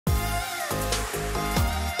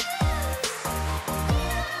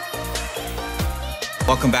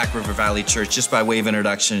Welcome back, River Valley Church. Just by way of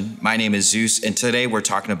introduction, my name is Zeus, and today we're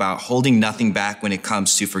talking about holding nothing back when it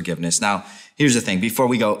comes to forgiveness. Now, here's the thing. Before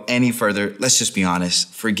we go any further, let's just be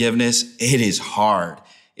honest. Forgiveness, it is hard.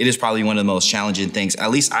 It is probably one of the most challenging things.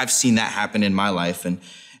 At least I've seen that happen in my life. And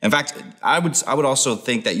in fact, I would also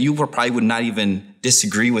think that you probably would not even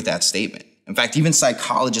disagree with that statement. In fact, even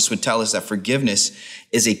psychologists would tell us that forgiveness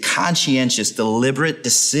is a conscientious, deliberate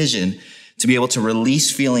decision to be able to release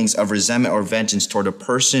feelings of resentment or vengeance toward a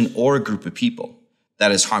person or a group of people that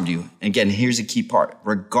has harmed you. And again, here's a key part,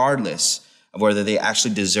 regardless of whether they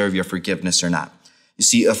actually deserve your forgiveness or not. You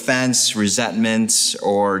see, offense, resentment,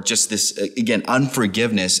 or just this, again,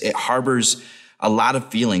 unforgiveness, it harbors a lot of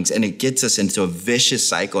feelings and it gets us into a vicious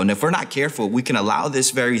cycle. And if we're not careful, we can allow this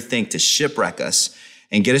very thing to shipwreck us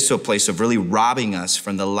and get us to a place of really robbing us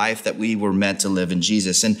from the life that we were meant to live in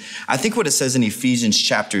Jesus. And I think what it says in Ephesians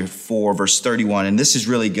chapter 4, verse 31, and this is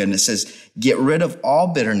really good. And it says, get rid of all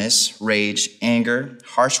bitterness, rage, anger,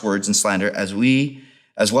 harsh words, and slander, as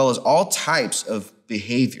well as all types of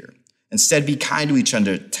behavior. Instead, be kind to each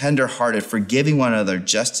other, tender-hearted, forgiving one another,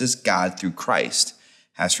 just as God through Christ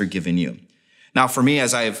has forgiven you. Now, for me,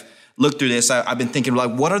 as I've looked through this, I've been thinking,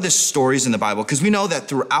 like, what are the stories in the Bible? Because we know that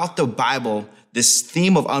throughout the Bible, this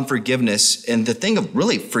theme of unforgiveness and the thing of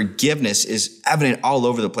really forgiveness is evident all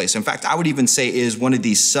over the place. In fact, I would even say is one of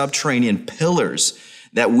these subterranean pillars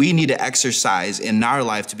that we need to exercise in our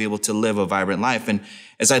life to be able to live a vibrant life. And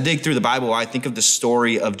as I dig through the Bible, I think of the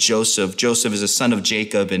story of Joseph. Joseph is a son of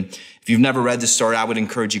Jacob. And if you've never read the story, I would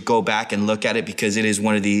encourage you to go back and look at it because it is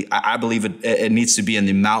one of the, I believe it needs to be in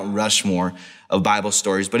the Mount Rushmore of Bible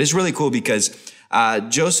stories. But it's really cool because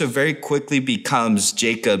Joseph very quickly becomes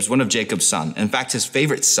one of Jacob's son. In fact, his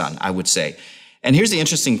favorite son, I would say. And here's the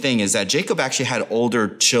interesting thing is that Jacob actually had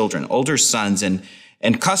older children, older sons, and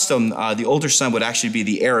custom, the older son would actually be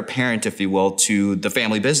the heir apparent, if you will, to the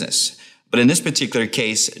family business. But in this particular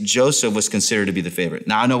case, Joseph was considered to be the favorite.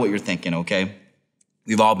 Now, I know what you're thinking, okay?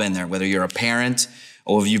 We've all been there, whether you're a parent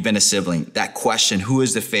or if you've been a sibling. That question, who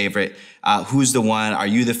is the favorite? Who's the one? Are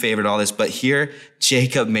you the favorite? All this. But here,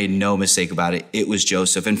 Jacob made no mistake about it. It was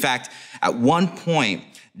Joseph. In fact, at one point,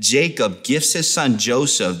 Jacob gifts his son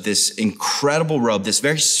Joseph this incredible robe, this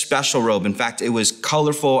very special robe. In fact, it was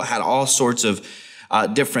colorful, had all sorts of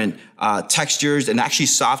different textures and actually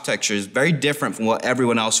soft textures, very different from what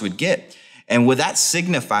everyone else would get. And what that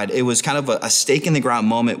signified, it was kind of a stake in the ground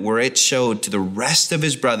moment where it showed to the rest of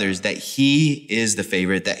his brothers that he is the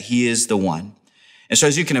favorite, that he is the one. And so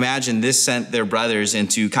as you can imagine, this sent their brothers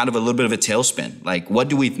into kind of a little bit of a tailspin. Like, what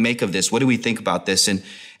do we make of this? What do we think about this? And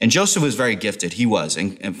Joseph was very gifted. He was.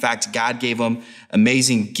 And in fact, God gave him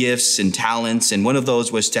amazing gifts and talents. And one of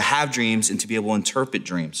those was to have dreams and to be able to interpret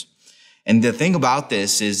dreams. And the thing about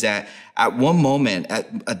this is that at one moment,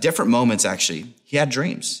 at different moments, actually, he had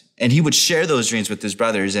dreams. And he would share those dreams with his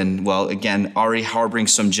brothers. And, well, again, already harboring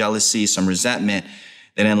some jealousy, some resentment.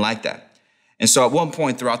 They didn't like that. And so at one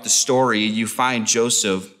point throughout the story, you find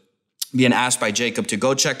Joseph being asked by Jacob to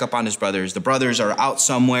go check up on his brothers. The brothers are out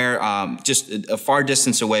somewhere, just a far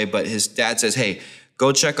distance away. But his dad says, hey,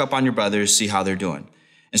 go check up on your brothers, see how they're doing.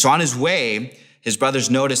 And so on his way, his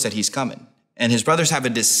brothers notice that he's coming. And his brothers have a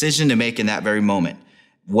decision to make in that very moment.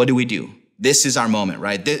 What do we do? This is our moment,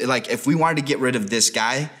 right? Like, if we wanted to get rid of this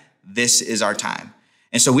guy, this is our time.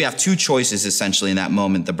 And so we have two choices, essentially, in that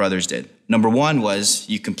moment, the brothers did. Number one was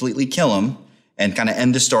you completely kill him and kind of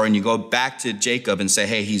end the story, and you go back to Jacob and say,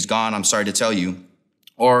 hey, he's gone, I'm sorry to tell you.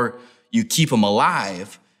 Or you keep him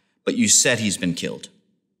alive, but you said he's been killed.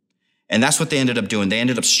 And that's what they ended up doing. They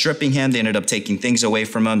ended up stripping him. They ended up taking things away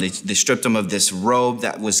from him. They stripped him of this robe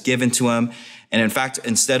that was given to him. And in fact,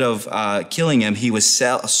 instead of killing him, he was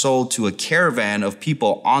sold to a caravan of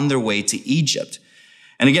people on their way to Egypt.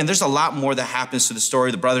 And again, there's a lot more that happens to the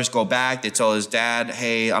story. The brothers go back. They tell his dad,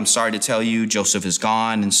 hey, I'm sorry to tell you, Joseph is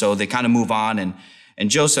gone. And so they kind of move on.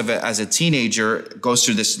 And Joseph, as a teenager, goes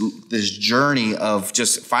through this journey of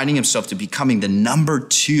just finding himself to becoming the number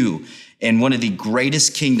 2 in one of the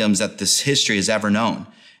greatest kingdoms that this history has ever known.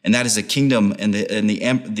 And that is a kingdom in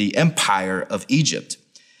the empire of Egypt.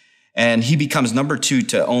 And he becomes number 2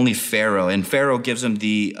 to only Pharaoh. And Pharaoh gives him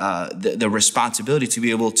the responsibility to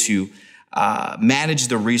be able to manage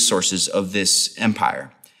the resources of this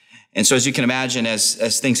empire. And so as you can imagine,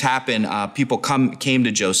 as things happen, people came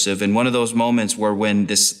to Joseph. And one of those moments were when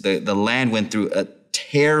the land went through a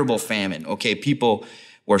terrible famine. Okay, people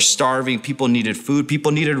were starving. People needed food.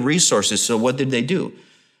 People needed resources. So what did they do?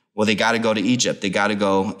 Well, they got to go to Egypt. They got to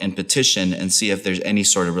go and petition and see if there's any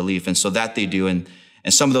sort of relief. And so that they do. And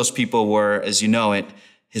some of those people were, as you know it,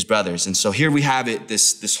 his brothers. And so here we have it.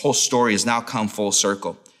 This whole story has now come full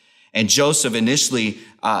circle. And Joseph initially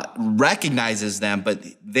recognizes them, but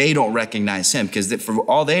they don't recognize him because for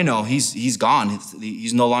all they know, he's gone.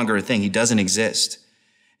 He's no longer a thing. He doesn't exist.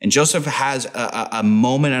 And Joseph has a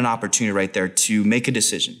moment and opportunity right there to make a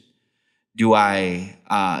decision. Do I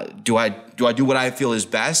do what I feel is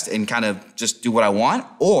best and kind of just do what I want,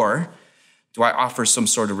 or do I offer some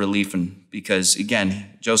sort of relief? And because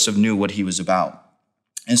again, Joseph knew what he was about.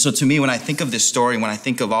 And so to me, when I think of this story, when I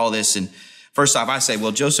think of all this, and first off, I say,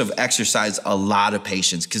 well, Joseph exercised a lot of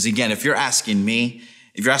patience. Because again, if you're asking me,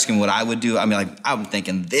 if you're asking what I would do, I mean, like, I'm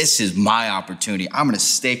thinking, this is my opportunity. I'm going to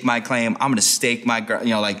stake my claim. I'm going to stake my,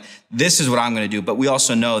 this is what I'm going to do. But we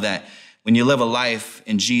also know that when you live a life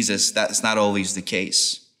in Jesus, that's not always the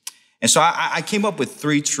case. And so I came up with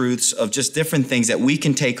 3 truths of just different things that we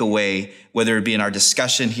can take away, whether it be in our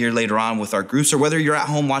discussion here later on with our groups or whether you're at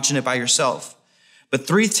home watching it by yourself. But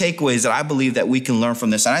 3 takeaways that I believe that we can learn from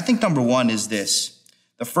this. And I think number 1 is this.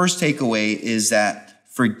 The first takeaway is that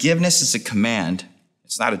forgiveness is a command.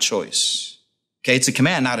 It's not a choice. Okay, it's a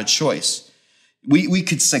command, not a choice. We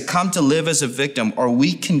could succumb to live as a victim, or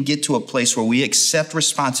we can get to a place where we accept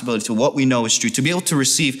responsibility to what we know is true, to be able to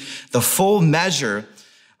receive the full measure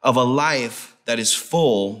of a life that is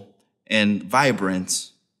full and vibrant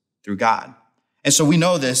through God. And so we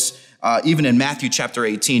know this even in Matthew chapter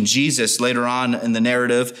 18. Jesus, later on in the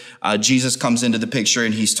narrative, Jesus comes into the picture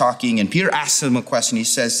and he's talking, and Peter asks him a question. He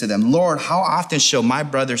says to them, Lord, how often shall my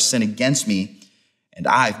brother sin against me and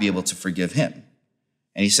I be able to forgive him?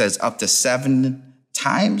 And he says, up to 7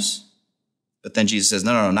 times. But then Jesus says,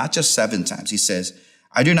 no, not just 7 times. He says,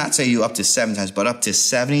 I do not say you up to 7 times, but up to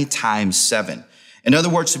 70 times 7. In other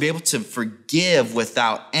words, to be able to forgive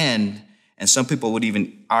without end. And some people would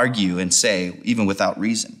even argue and say, even without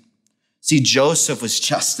reason. See, Joseph was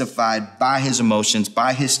justified by his emotions,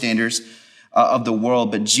 by his standards of the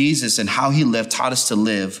world. But Jesus and how he lived taught us to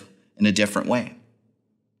live in a different way.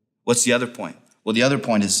 What's the other point? Well, the other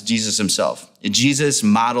point is Jesus himself. Jesus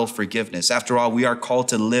modeled forgiveness. After all, we are called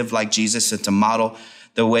to live like Jesus and to model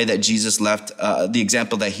the way that Jesus left, the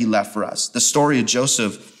example that he left for us. The story of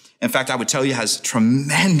Joseph, in fact, I would tell you, has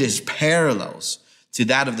tremendous parallels to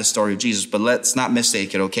that of the story of Jesus. But let's not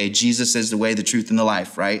mistake it, okay? Jesus is the way, the truth, and the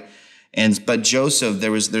life, right? But Joseph,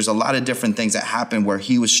 there's a lot of different things that happened where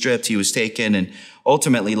he was stripped, he was taken, and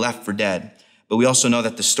ultimately left for dead. But we also know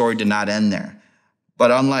that the story did not end there.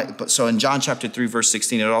 So in John chapter 3, verse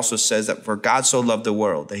 16, it also says that for God so loved the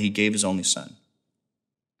world that he gave his only son.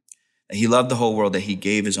 That he loved the whole world, that he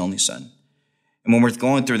gave his only son. And when we're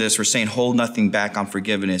going through this, we're saying hold nothing back on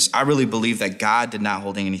forgiveness. I really believe that God did not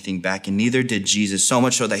hold anything back, and neither did Jesus, so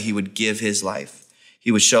much so that he would give his life.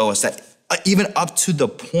 He would show us that even up to the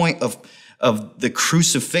point of the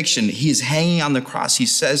crucifixion, he is hanging on the cross. He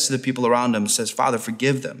says to the people around him, says, Father,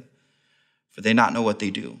 forgive them, for they not know what they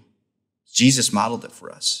do. Jesus modeled it for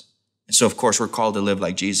us. And so, of course, we're called to live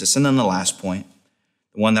like Jesus. And then the last point,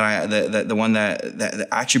 the one that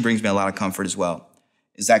actually brings me a lot of comfort as well,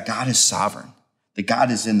 is that God is sovereign. That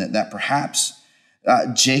God is in that perhaps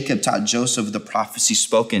Jacob taught Joseph the prophecy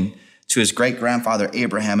spoken to his great-grandfather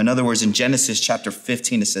Abraham. In other words, in Genesis chapter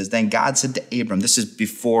 15, it says, then God said to Abram, this is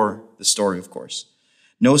before the story, of course,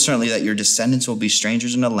 know certainly that your descendants will be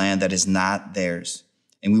strangers in a land that is not theirs,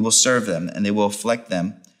 and we will serve them, and they will afflict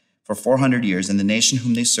them for 400 years, and the nation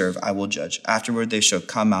whom they serve I will judge. Afterward they shall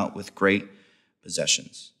come out with great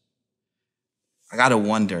possessions. I got to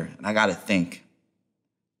wonder, and I got to think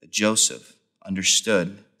that Joseph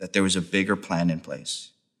understood that there was a bigger plan in place.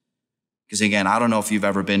 Because again, I don't know if you've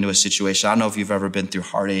ever been to a situation, I don't know if you've ever been through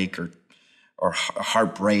heartache or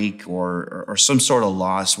heartbreak or some sort of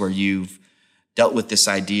loss where you've dealt with this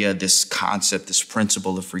idea, this concept, this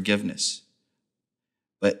principle of forgiveness.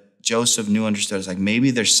 But Joseph understood, it's like,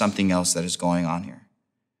 maybe there's something else that is going on here.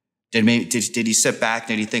 Did he sit back?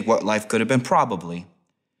 Did he think what life could have been? Probably.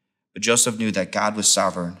 But Joseph knew that God was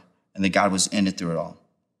sovereign and that God was in it through it all.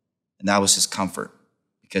 And that was his comfort,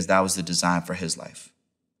 because that was the design for his life.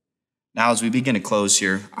 Now, as we begin to close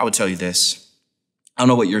here, I would tell you this. I don't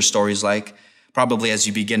know what your story is like. Probably as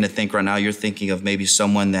you begin to think right now, you're thinking of maybe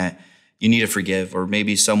someone that you need to forgive, or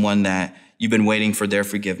maybe someone that you've been waiting for their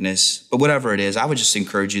forgiveness. But whatever it is, I would just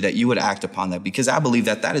encourage you that you would act upon that, because I believe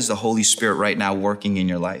that that is the Holy Spirit right now working in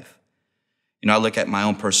your life. I look at my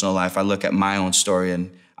own personal life. I look at my own story,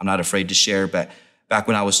 and I'm not afraid to share. But back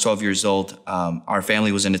when I was 12 years old, our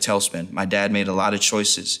family was in a tailspin. My dad made a lot of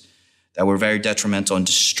choices that were very detrimental and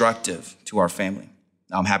destructive to our family.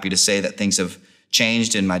 Now, I'm happy to say that things have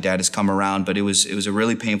changed and my dad has come around, but it was a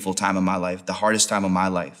really painful time in my life, the hardest time of my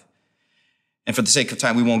life. And for the sake of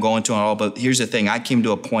time, we won't go into it all, but here's the thing. I came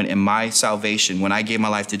to a point in my salvation when I gave my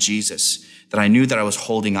life to Jesus that I knew that I was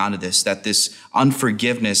holding on to this, that this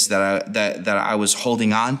unforgiveness that I was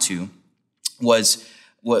holding on to was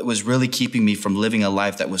what was really keeping me from living a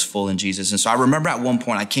life that was full in Jesus. And so I remember at one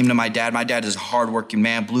point I came to my dad. My dad is a hardworking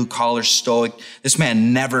man, blue collar, stoic. This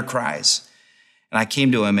man never cries. And I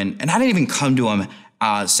came to him, and I didn't even come to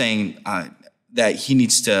him saying that he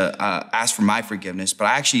needs to ask for my forgiveness, but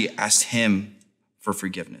I actually asked him for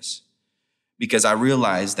forgiveness because I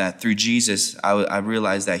realized that through Jesus, I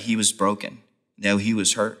realized that he was broken, that he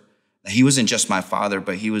was hurt, that he wasn't just my father,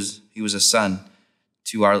 but he was a son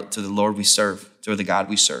to the Lord we serve, to the God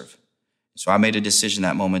we serve. So I made a decision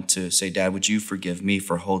that moment to say, Dad, would you forgive me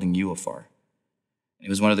for holding you afar? And it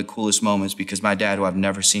was one of the coolest moments because my dad, who I've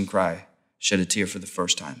never seen cry, shed a tear for the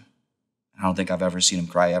first time. I don't think I've ever seen him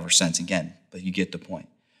cry ever since again, but you get the point.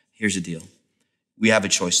 Here's the deal. We have a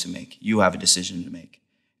choice to make. You have a decision to make.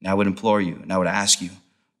 And I would implore you, and I would ask you,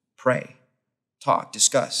 pray, talk,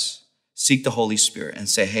 discuss, seek the Holy Spirit and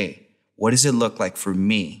say, hey, what does it look like for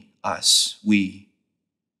me, us, we,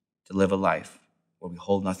 to live a life where we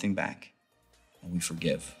hold nothing back and we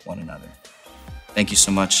forgive one another? Thank you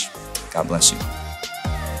so much. God bless you.